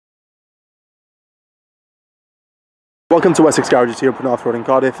Welcome to Wessex Garages here in Penarth Road in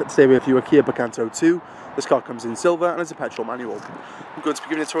Cardiff. Today we have for you a Kia Picanto 2. This car comes in silver and is a petrol manual. I'm going to be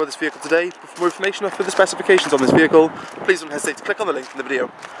giving you a tour of this vehicle today. But for more information or further specifications on this vehicle, please don't hesitate to click on the link in the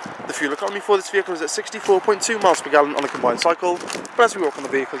video. The fuel economy for this vehicle is at 64.2 miles per gallon on a combined cycle. But as we walk on the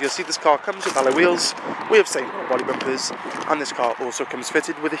vehicle, you'll see this car comes with alloy wheels, we have same body bumpers, and this car also comes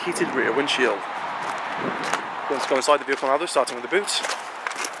fitted with a heated rear windshield. Let's go inside the vehicle now though, starting with the boot.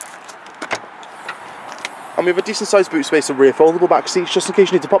 And we have a decent sized boot space and rear foldable back seats just in case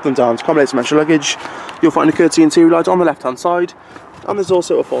you need to pop them down to accommodate some extra luggage. You'll find a courtesy interior light on the left hand side, and there's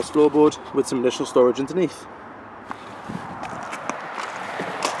also a false floorboard with some additional storage underneath.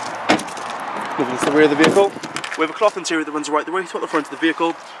 Moving to the rear of the vehicle, we have a cloth interior that runs right the way to the front of the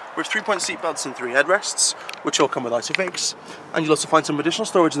vehicle with 3-point seat belts and 3 headrests, which all come with ISOFIX, and you'll also find some additional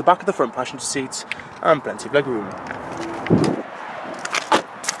storage in the back of the front passenger seat and plenty of legroom.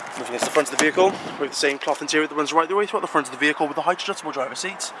 Moving into the front of the vehicle, we have the same cloth interior that runs right the way throughout the front of the vehicle with a height adjustable driver's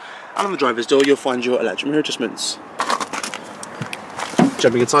seat, and on the driver's door you'll find your electric mirror adjustments.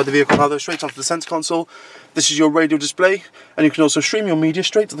 Jumping inside the vehicle now though, straight onto the centre console, this is your radio display, and you can also stream your media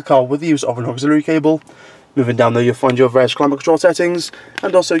straight to the car with the use of an auxiliary cable. Moving down there you'll find your various climate control settings,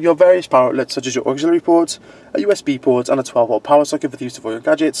 and also your various power outlets such as your auxiliary port, a USB port and a 12-volt power socket for the use of all your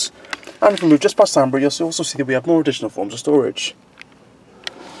gadgets. And if we move just past Amber, you'll also see that we have more additional forms of storage.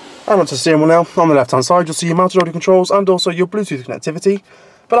 And onto the steering wheel now. On the left hand side you'll see your mounted audio controls and also your Bluetooth connectivity.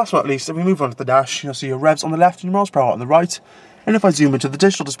 But last but not least, if we move on to the dash, you'll see your revs on the left and your miles per hour on the right. And if I zoom into the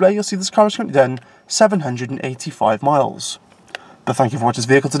digital display, you'll see this car has currently done 785 miles. But thank you for watching this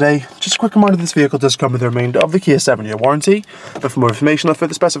vehicle today. Just a quick reminder, this vehicle does come with the remainder of the Kia 7-year warranty. But for more information or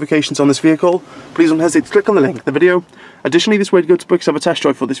further specifications on this vehicle, please don't hesitate to click on the link in the video. Additionally, this way to go to book yourself a test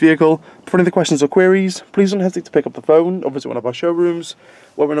drive for this vehicle. For any other questions or queries, please don't hesitate to pick up the phone or visit one of our showrooms,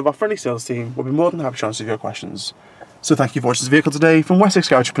 where one of our friendly sales team will be more than happy to answer your questions. So thank you for watching this vehicle today from Wessex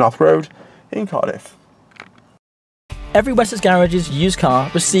Garage Penarth Road in Cardiff. Every Wessex Garage's used car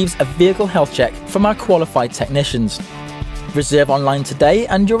receives a vehicle health check from our qualified technicians. Reserve online today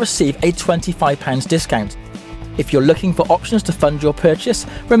and you'll receive a £25 discount. If you're looking for options to fund your purchase,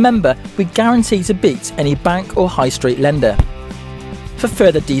 remember we guarantee to beat any bank or high street lender. For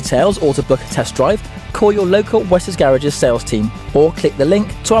further details or to book a test drive, call your local Wessex Garages sales team or click the link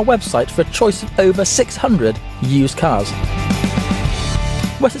to our website for a choice of over 600 used cars.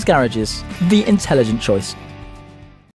 Wessex Garages, the intelligent choice.